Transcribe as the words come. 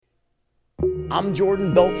I'm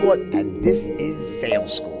Jordan Belfort, and this is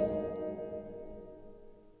Sales School.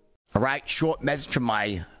 All right, short message from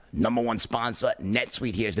my number one sponsor,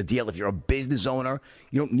 NetSuite. Here's the deal. If you're a business owner,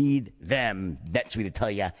 you don't need them, NetSuite, to tell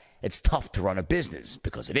you it's tough to run a business,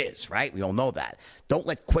 because it is, right? We all know that. Don't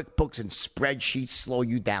let QuickBooks and spreadsheets slow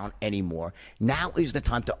you down anymore. Now is the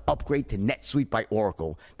time to upgrade to NetSuite by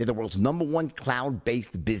Oracle. They're the world's number one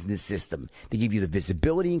cloud-based business system. They give you the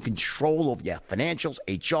visibility and control over your financials,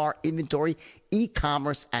 HR, inventory,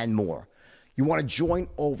 e-commerce, and more. You want to join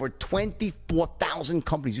over 24,000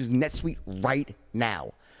 companies using NetSuite right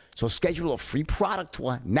now. So schedule a free product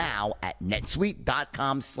tour now at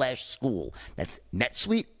netsuite.com/school. That's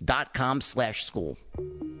netsuite.com/school.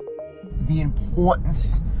 The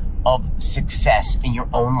importance of success in your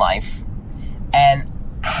own life and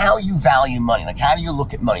how you value money. Like, how do you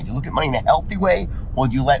look at money? Do you look at money in a healthy way, or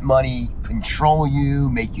do you let money control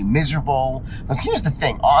you, make you miserable? Because here's the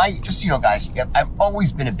thing. Just so you know, guys, I've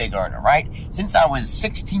always been a big earner, right? Since I was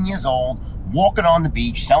 16 years old, walking on the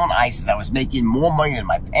beach, selling ices, I was making more money than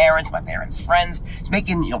my parents' friends. I was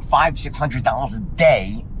making, $500, $600 a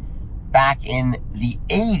day back in the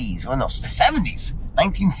 80s, or no, the 70s.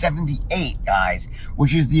 1978, guys,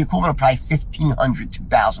 which is the equivalent of probably $1,500,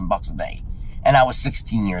 $2,000 a day. And I was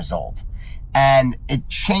 16 years old. And it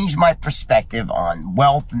changed my perspective on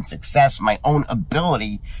wealth and success, my own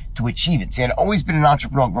ability to achieve it. See, I'd always been an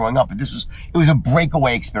entrepreneur growing up, but it was a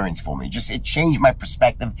breakaway experience for me. It changed my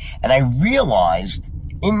perspective. And I realized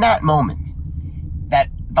in that moment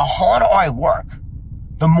that the harder I work,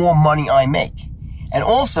 the more money I make. And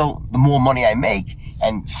also, the more money I make,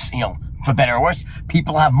 and, for better or worse,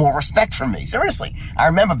 people have more respect for me. Seriously. I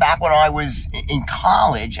remember back when I was in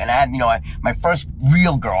college and I had, my first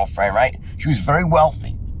real girlfriend, right? She was very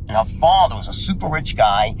wealthy and her father was a super rich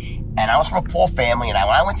guy, and I was from a poor family. And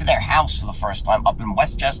when I went to their house for the first time up in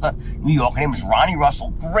Westchester, New York, her name was Ronnie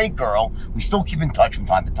Russell, great girl. We still keep in touch from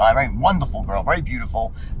time to time, right? Wonderful girl, very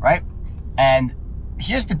beautiful, right? And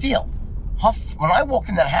here's the deal. When I walked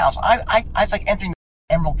in that house, I was like entering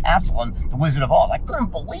Emerald Castle and the Wizard of Oz. I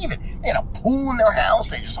couldn't believe it. They had a pool in their house.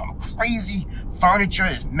 They just some crazy furniture.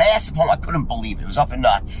 This massive home. I couldn't believe it. It was up in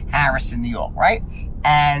Harrison, New York, right?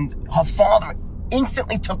 And her father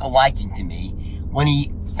instantly took a liking to me when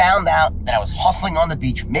he found out that I was hustling on the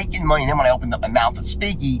beach, making money. And then when I opened up my mouth to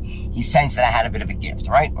speak, he sensed that I had a bit of a gift,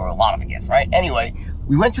 right? Or a lot of a gift, right? Anyway,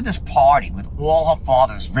 we went to this party with all her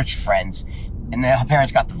father's rich friends. And then her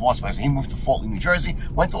parents got divorced, so he moved to Fort Lee, New Jersey,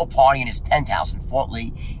 went to a party in his penthouse in Fort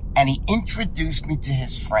Lee, and he introduced me to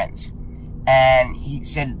his friends. And he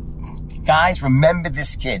said, guys, remember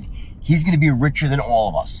this kid. He's going to be richer than all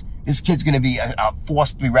of us. This kid's going to be a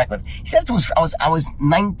force to be reckoned with. He said it to his, I was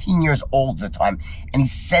 19 years old at the time, and he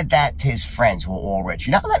said that to his friends who were all rich.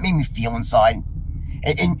 You know how that made me feel inside?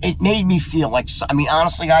 It made me feel like,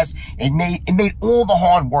 honestly, guys, it made all the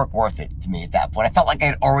hard work worth it to me at that point. I felt like I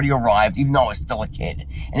had already arrived, even though I was still a kid.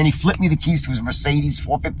 And then he flipped me the keys to his Mercedes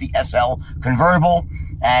 450 SL convertible,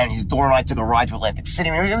 and his daughter and I took a ride to Atlantic City.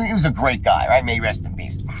 I mean, he was a great guy, right? May he rest in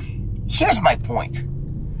peace. Here's my point.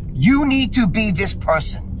 You need to be this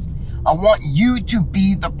person. I want you to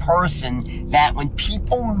be the person that when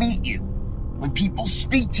people meet you, when people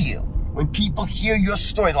speak to you, when people hear your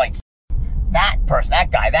story, like, that person,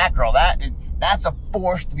 that guy, that girl, that's a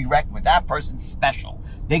force to be reckoned with. That person's special.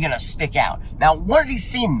 They're going to stick out. Now, what did he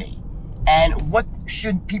see in me? And what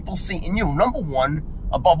should people see in you? Number one,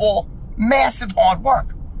 above all, massive hard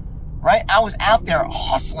work, right? I was out there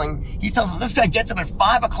hustling. He tells me this guy gets up at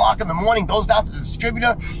 5 o'clock in the morning, goes down to the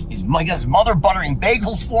distributor. He got his mother buttering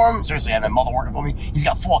bagels for him. Seriously, I had my mother working for me. He's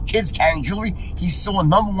got 4 kids carrying jewelry. He saw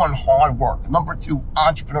number one, hard work. Number 2,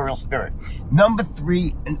 entrepreneurial spirit. Number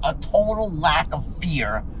 3, a total lack of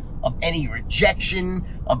fear of any rejection,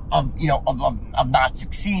 of not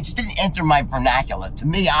succeeding. It just didn't enter my vernacular. To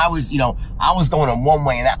me, I was going in one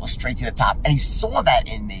way, and that was straight to the top. And he saw that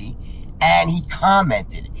in me, and he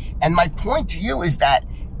commented. And my point to you is that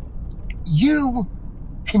you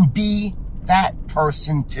can be that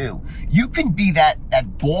person too. You can be that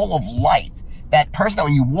ball of light, that person that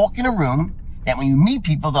when you walk in a room, that when you meet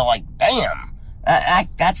people, they're like, damn,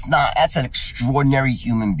 that's an extraordinary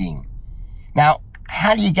human being. Now,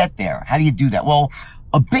 how do you get there? How do you do that? Well,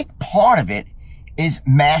 a big part of it is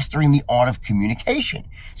mastering the art of communication.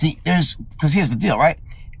 See, because here's the deal, right?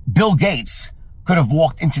 Bill Gates could have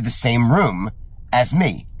walked into the same room as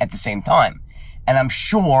me at the same time. And I'm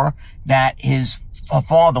sure that his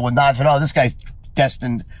father would not have said, oh, this guy's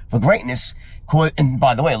destined for greatness. And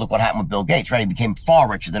by the way, look what happened with Bill Gates, right? He became far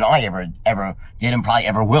richer than I ever did and probably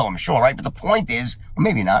ever will, I'm sure, right? But the point is, or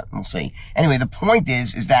maybe not, we'll see. Anyway, the point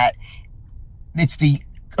is that it's the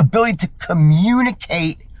ability to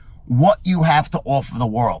communicate what you have to offer the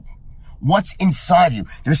world, what's inside you.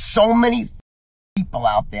 There's so many people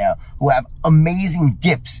out there who have amazing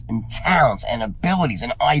gifts and talents and abilities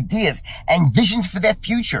and ideas and visions for their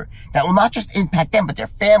future that will not just impact them, but their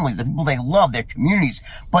families, the people they love, their communities.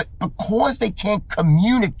 But because they can't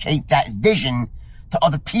communicate that vision to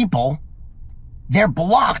other people, they're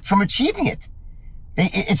blocked from achieving it.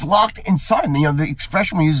 It's locked inside them. You know, the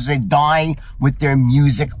expression we use is they die with their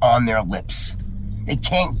music on their lips. They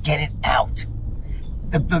can't get it out.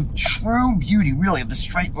 The true beauty, really, of the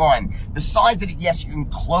straight line, besides that, yes, you can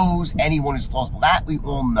close anyone who's closable. That we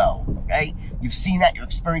all know, okay? You've seen that, you're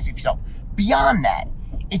experiencing it yourself. Beyond that,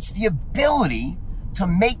 it's the ability to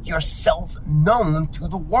make yourself known to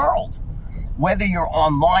the world. Whether you're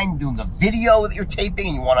online doing a video that you're taping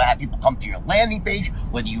and you want to have people come to your landing page,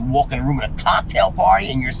 whether you walk in a room at a cocktail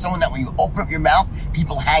party and you're someone that when you open up your mouth,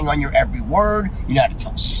 people hang on your every word, you know how to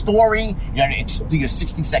tell a story, you know how to do your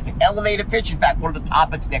 60-second elevator pitch. In fact, one of the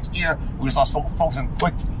topics next year, we're going to focus on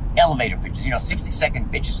quick elevator pitches,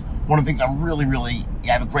 60-second pitches. One of the things I'm really, I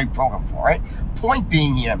have a great program for, right? Point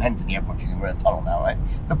being, I'm heading to the airport because we're in a tunnel now, right?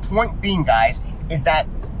 The point being, guys, is that,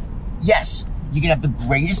 yes, you can have the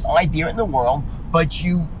greatest idea in the world, but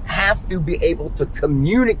you have to be able to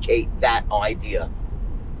communicate that idea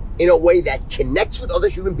in a way that connects with other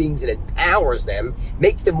human beings and empowers them,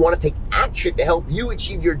 makes them want to take action to help you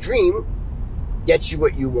achieve your dream, gets you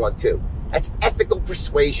what you want to. That's ethical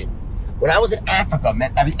persuasion. When I was in Africa,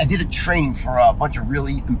 I did a training for a bunch of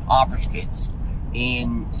really impoverished kids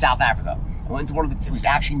in South Africa. I went to it was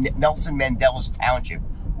actually Nelson Mandela's township,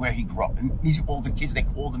 where he grew up. And these are all the kids, they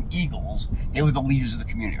call them Eagles. They were the leaders of the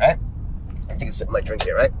community, right? I take a sip of my drink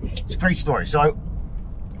here, right? It's a great story.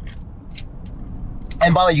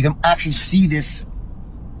 And by the way, you can actually see this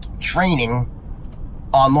training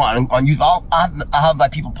online on YouTube. I'll have my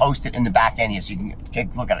people post it in the back end here so you can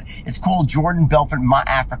take a look at it. It's called Jordan Belfort My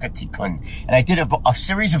Africa Tikkun. And I did a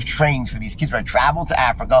series of trainings for these kids where I traveled to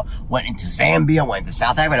Africa, went into Zambia, went to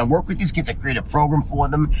South Africa, and I worked with these kids. I created a program for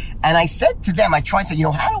them. And I said to them, I tried to say,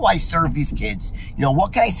 how do I serve these kids?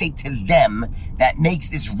 What can I say to them that makes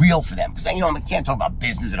this real for them? Because, I can't talk about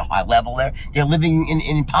business at a high level there. They're living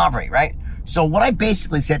in poverty, right? So what I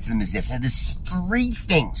basically said to them is this. There's 3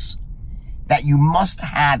 things that you must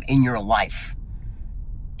have in your life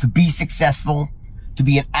to be successful, to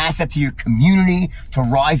be an asset to your community, to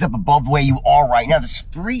rise up above where you are right now. There's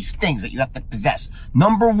 3 things that you have to possess.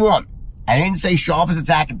 Number 1, I didn't say sharp as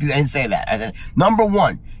attack. I didn't say that. I said, number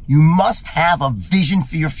 1, you must have a vision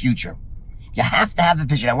for your future. You have to have a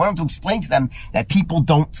vision. I want them to explain to them that people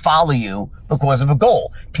don't follow you because of a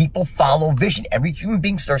goal. People follow vision. Every human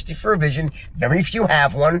being's thirsty for a vision. Very few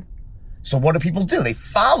have one. So what do people do? They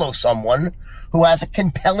follow someone who has a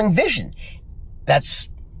compelling vision. That's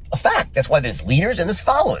a fact. That's why there's leaders and there's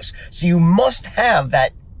followers. So you must have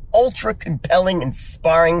that ultra compelling,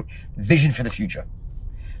 inspiring vision for the future.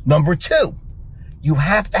 Number 2, you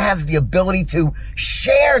have to have the ability to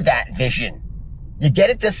share that vision. You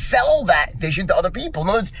get it to sell that vision to other people. In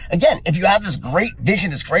other words, again, if you have this great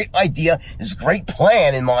vision, this great idea, this great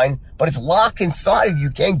plan in mind, but it's locked inside of you,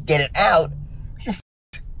 you can't get it out,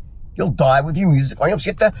 you'll die with your music on your lips.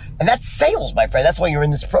 And that's sales, my friend. That's why you're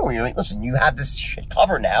in this program. You're like, listen, you have this shit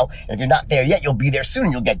covered now. And if you're not there yet, you'll be there soon.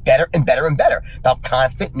 And you'll get better and better and better. About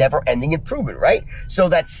constant, never-ending improvement, right? So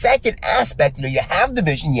that second aspect, you have the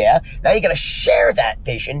vision, yeah. Now you got to share that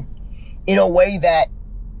vision in a way that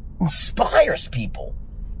inspires people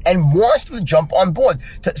and wants to jump on board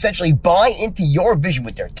to essentially buy into your vision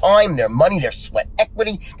with their time, their money, their sweat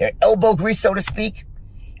equity, their elbow grease, so to speak,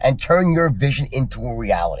 and turn your vision into a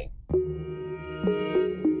reality.